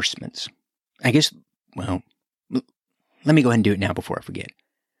endorsements. I guess, well, let me go ahead and do it now before I forget.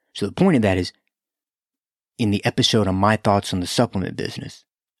 So the point of that is, in the episode on my thoughts on the supplement business,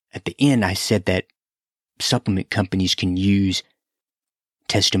 at the end I said that supplement companies can use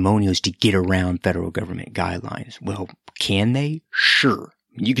testimonials to get around federal government guidelines. Well, can they? Sure.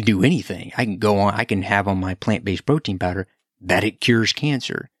 You can do anything. I can have on my plant-based protein powder that it cures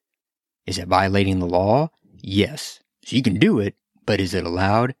cancer. Is it violating the law? Yes. So you can do it, but is it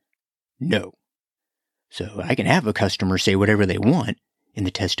allowed? No. So I can have a customer say whatever they want in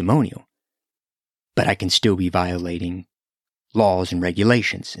the testimonial, but I can still be violating laws and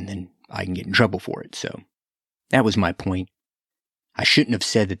regulations, and then I can get in trouble for it. So that was my point. I shouldn't have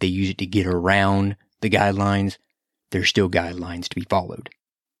said that they use it to get around the guidelines. There's still guidelines to be followed.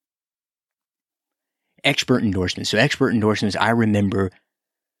 Expert endorsements. So expert endorsements, I remember,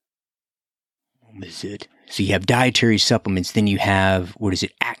 what was it? So you have dietary supplements, then you have,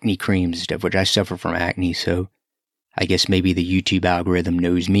 acne creams and stuff, which I suffer from acne, so I guess maybe the YouTube algorithm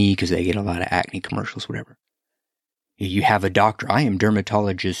knows me because they get a lot of acne commercials, whatever. You have a doctor. I am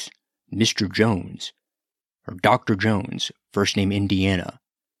dermatologist Mr. Jones, or Dr. Jones, first name Indiana.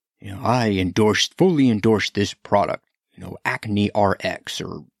 I fully endorse this product, Acne RX,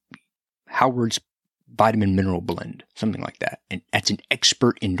 or Howard's vitamin mineral blend, something like that. And that's an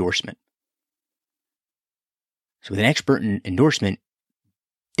expert endorsement. So with an expert endorsement,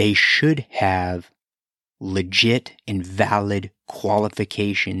 they should have legit and valid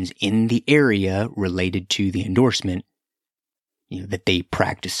qualifications in the area related to the endorsement, that they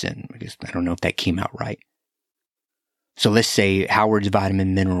practice in. I don't know if that came out right. So let's say Howard's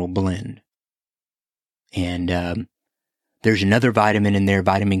Vitamin Mineral Blend. And there's another vitamin in there,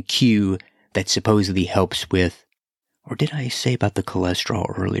 vitamin Q, that supposedly helps with, or did I say about the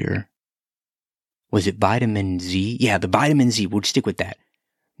cholesterol earlier? Was it vitamin Z? Yeah, the vitamin Z. We'll stick with that.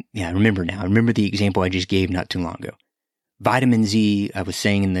 Yeah, I remember now. I remember the example I just gave not too long ago. Vitamin Z, I was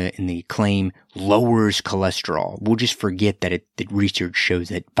saying in the claim, lowers cholesterol. We'll just forget that that research shows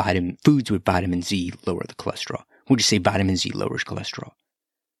that foods with vitamin Z lower the cholesterol. We'll just say vitamin Z lowers cholesterol.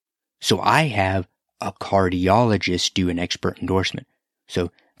 So I have a cardiologist do an expert endorsement.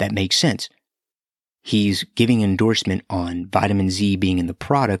 So that makes sense. He's giving an endorsement on vitamin Z being in the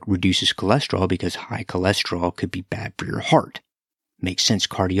product reduces cholesterol because high cholesterol could be bad for your heart. Makes sense,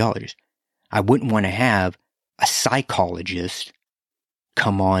 cardiologist. I wouldn't want to have a psychologist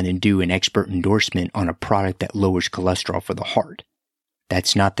come on and do an expert endorsement on a product that lowers cholesterol for the heart.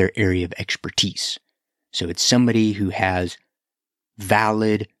 That's not their area of expertise. So it's somebody who has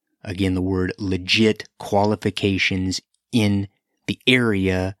valid, again, the word legit qualifications in the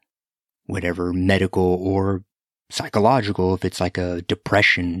area, whatever medical or psychological, if it's like a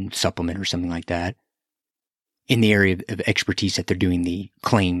depression supplement or something like that, in the area of expertise that they're doing the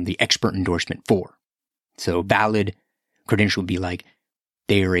claim, the expert endorsement for. So valid credential would be like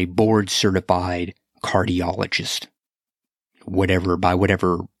they are a board certified cardiologist, by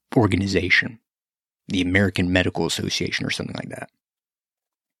whatever organization, the American Medical Association or something like that.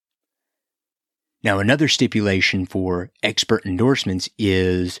 Now, another stipulation for expert endorsements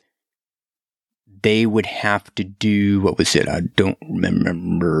is they would have to do, what was it? I don't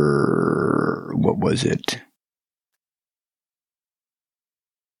remember. What was it?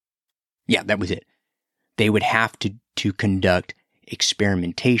 Yeah, that was it. They would have to conduct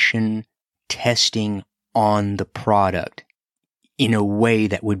experimentation, testing on the product in a way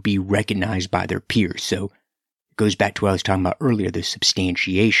that would be recognized by their peers. So it goes back to what I was talking about earlier, the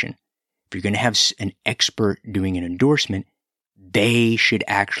substantiation. If you're going to have an expert doing an endorsement, they should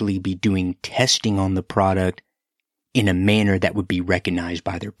actually be doing testing on the product in a manner that would be recognized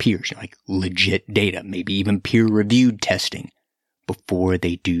by their peers, like legit data, maybe even peer-reviewed testing before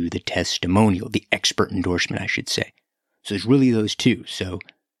they do the testimonial, the expert endorsement, I should say. So it's really those two. So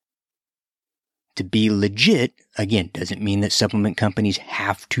to be legit, again, doesn't mean that supplement companies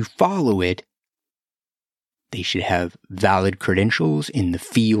have to follow it. They should have valid credentials in the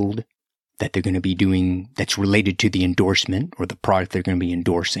field that they're going to be doing that's related to the endorsement or the product they're going to be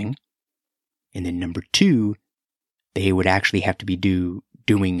endorsing. And then number two, they would actually have to be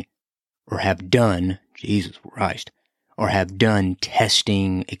doing or have done, Jesus Christ, or have done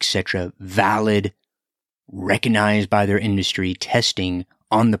testing, etc., valid, recognized by their industry testing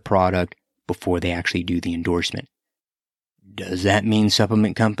on the product before they actually do the endorsement. Does that mean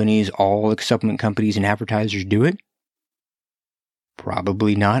all supplement companies and advertisers do it?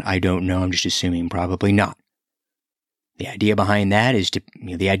 Probably not. I don't know. I'm just assuming probably not. The idea behind that is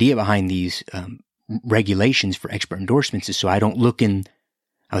the idea behind these regulations for expert endorsements is so I don't look in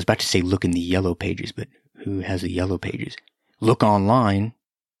the yellow pages, but who has the yellow pages? Look online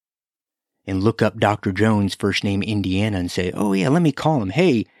and look up Dr. Jones, first name Indiana, and say, oh yeah, let me call him.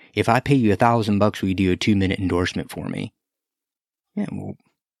 Hey, if I pay you $1,000, will you do a 2-minute endorsement for me? Yeah, well,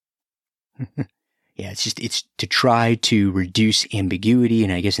 yeah, it's to try to reduce ambiguity,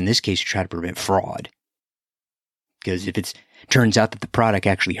 and I guess in this case, to try to prevent fraud. Because if it turns out that the product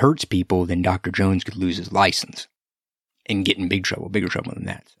actually hurts people, then Dr. Jones could lose his license and get in bigger trouble than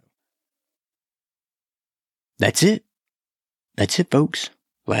that. So that's it. That's it, folks.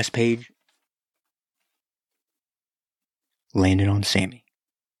 Last page. Landed on Sammy.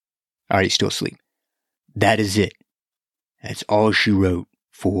 All right, he's still asleep. That is it. That's all she wrote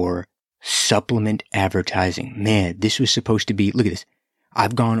for supplement advertising. Man, this was supposed to be, look at this.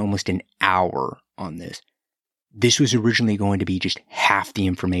 I've gone almost an hour on this. This was originally going to be just half the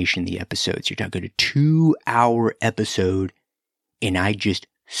information in the episodes. You're talking a 2-hour episode, and I just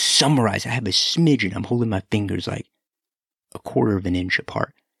summarize. I have a smidgen. I'm holding my fingers like a quarter of an inch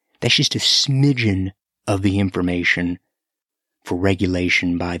apart. That's just a smidgen of the information for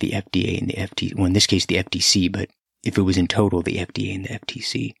regulation by the FDA and the FTC. Well, in this case, the FTC, but if it was in total, the FDA and the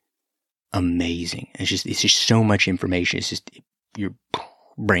FTC. Amazing. It's just so much information. It's just, your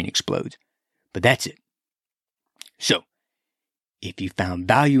brain explodes. But that's it. So, if you found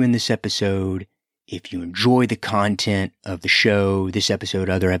value in this episode, If you enjoy the content of the show, this episode,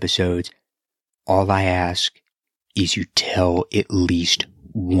 other episodes, all I ask is you tell at least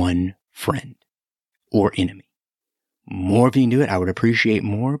one friend or enemy. More if you can do it, I would appreciate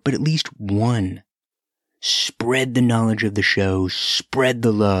more, but at least one. Spread the knowledge of the show, spread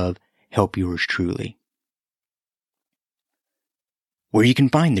the love, help yours truly. Where you can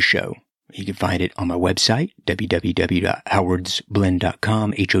find the show, you can find it on my website,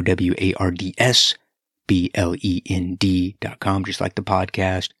 www.howardsblend.com, HOWARDSBLEND.com, just like the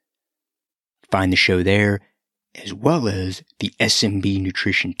podcast. Find the show there, as well as the SMB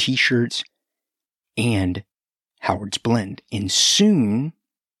Nutrition t-shirts and Howard's Blend. And soon,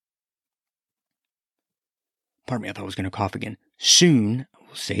 pardon me, I thought I was going to cough again. Soon, I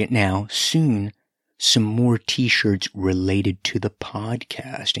will say it now, soon, some more t-shirts related to the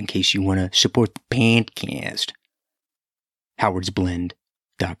podcast in case you want to support the podcast.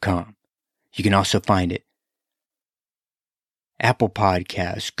 HowardsBlend.com. You can also find it Apple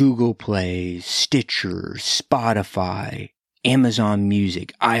Podcasts, Google Play, Stitcher, Spotify, Amazon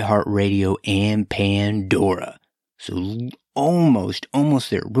Music, iHeartRadio, and Pandora. So almost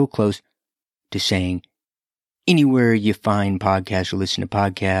there, real close to saying anywhere you find podcasts or listen to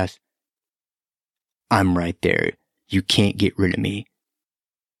podcasts, I'm right there. You can't get rid of me.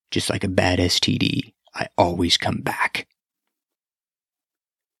 Just like a bad STD, I always come back.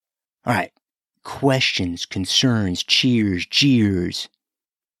 All right. Questions, concerns, cheers, jeers,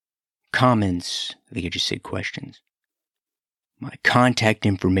 comments. I think I just said questions. My contact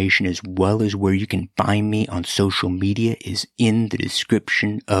information, as well as where you can find me on social media, is in the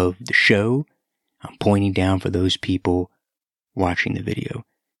description of the show. I'm pointing down for those people watching the video,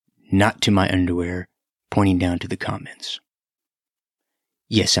 not to my underwear, pointing down to the comments.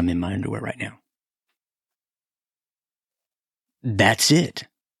 Yes, I'm in my underwear right now. That's it.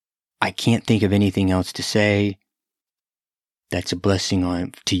 I can't think of anything else to say. That's a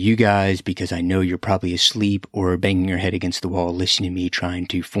blessing to you guys, because I know you're probably asleep or banging your head against the wall listening to me trying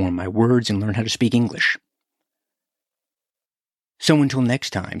to form my words and learn how to speak English. So until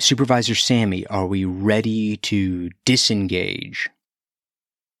next time, Supervisor Sammy, are we ready to disengage?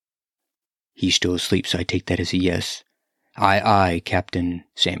 He's still asleep, so I take that as a yes. Aye, Captain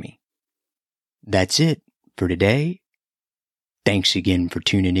Sammy. That's it for today. Thanks again for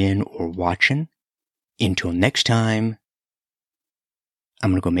tuning in or watching. Until next time,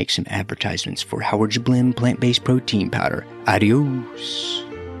 I'm going to go make some advertisements for Howard's Blend plant-based protein powder. Adios.